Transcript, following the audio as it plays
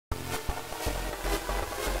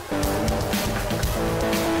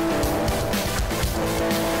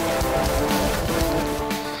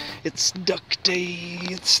It's duck day,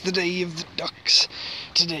 it's the day of the ducks.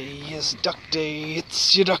 Today is duck day,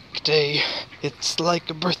 it's your duck day. It's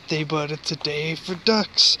like a birthday, but it's a day for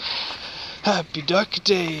ducks. Happy duck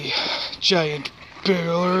day, giant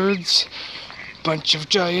birds, bunch of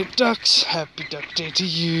giant ducks. Happy duck day to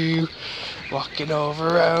you, walking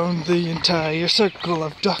over around the entire circle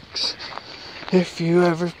of ducks. If you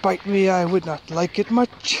ever bite me, I would not like it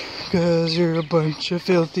much, 'cause you're a bunch of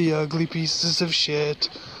filthy, ugly pieces of shit.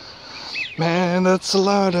 Man, that's a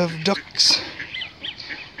lot of ducks.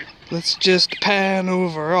 Let's just pan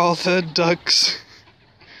over all the ducks.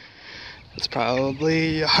 It's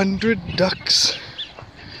probably 100 ducks.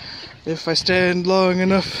 If I stand long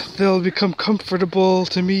enough, they'll become comfortable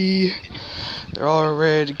to me. They're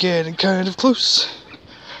already getting kind of close.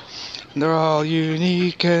 They're all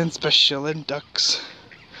unique and special and ducks.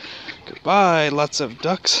 Goodbye, lots of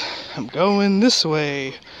ducks. I'm going this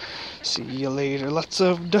way. See you later, lots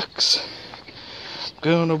of ducks.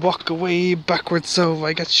 Gonna walk away backwards so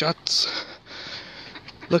I get shots.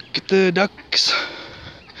 Look at the ducks.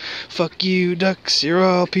 Fuck you, ducks. You're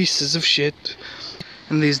all pieces of shit.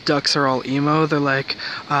 And these ducks are all emo. They're like,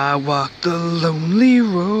 I walk the lonely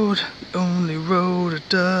road, the only road a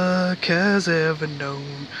duck has ever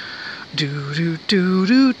known. Do do do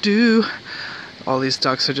do do. All these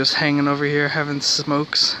ducks are just hanging over here having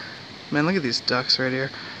smokes. Man, look at these ducks right here.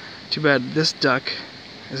 Too bad this duck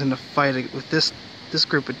is in a fight with this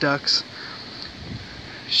group of ducks.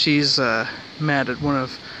 She's mad at one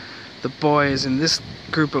of the boys in this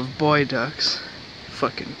group of boy ducks.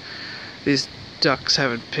 Fucking these ducks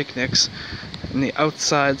having picnics in the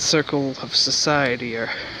outside circle of society are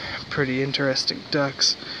pretty interesting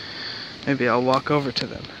ducks. Maybe I'll walk over to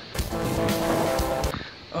them.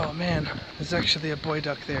 Oh man, there's actually a boy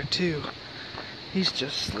duck there too. He's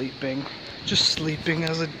just sleeping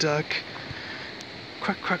as a duck.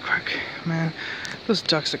 Quack, quack, quack. Man, those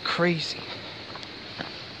ducks are crazy.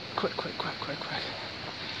 Quack, quack, quack, quack, quack.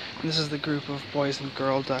 And this is the group of boys and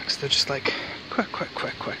girl ducks. They're just like, quack, quack,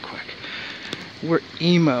 quack, quack, quack. We're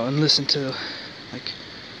emo and listen to, like,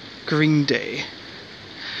 Green Day.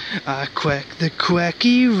 I quack the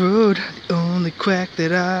quacky road, the only quack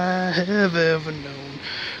that I have ever known.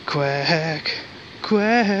 Quack,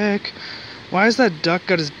 quack. Why has that duck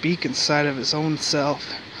got his beak inside of his own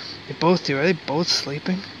self? They both do. Are they both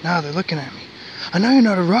sleeping? No, they're looking at me. I know you're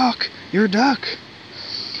not a rock. You're a duck.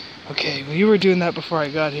 Okay, well, you were doing that before I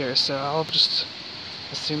got here, so I'll just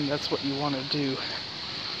assume that's what you want to do.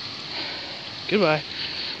 Goodbye.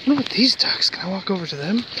 I wonder what these ducks. Can I walk over to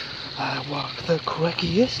them? I walk the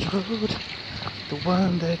quackiest road, the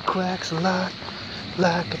one that quacks a lot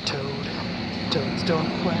like a toad. Toads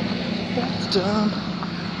don't quack, that's dumb.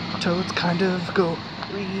 Toads kind of go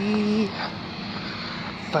wee.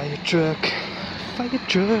 Fire truck,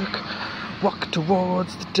 walk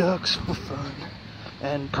towards the ducks for fun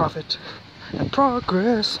and profit and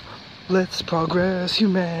progress. Let's progress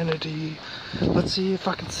humanity. Let's see if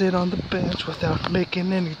I can sit on the bench without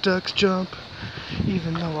making any ducks jump,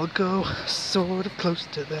 even though I'll go sort of close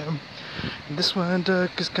to them. And this one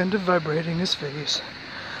duck is kind of vibrating his face.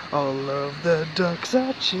 All of the ducks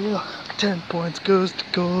are chill. 10 points goes to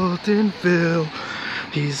Colton Phil.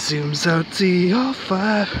 He zooms out, see all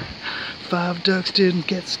five. 5 ducks didn't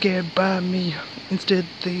get scared by me. Instead,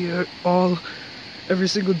 they are every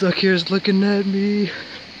single duck here is looking at me.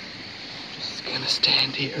 Just gonna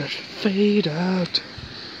stand here and fade out.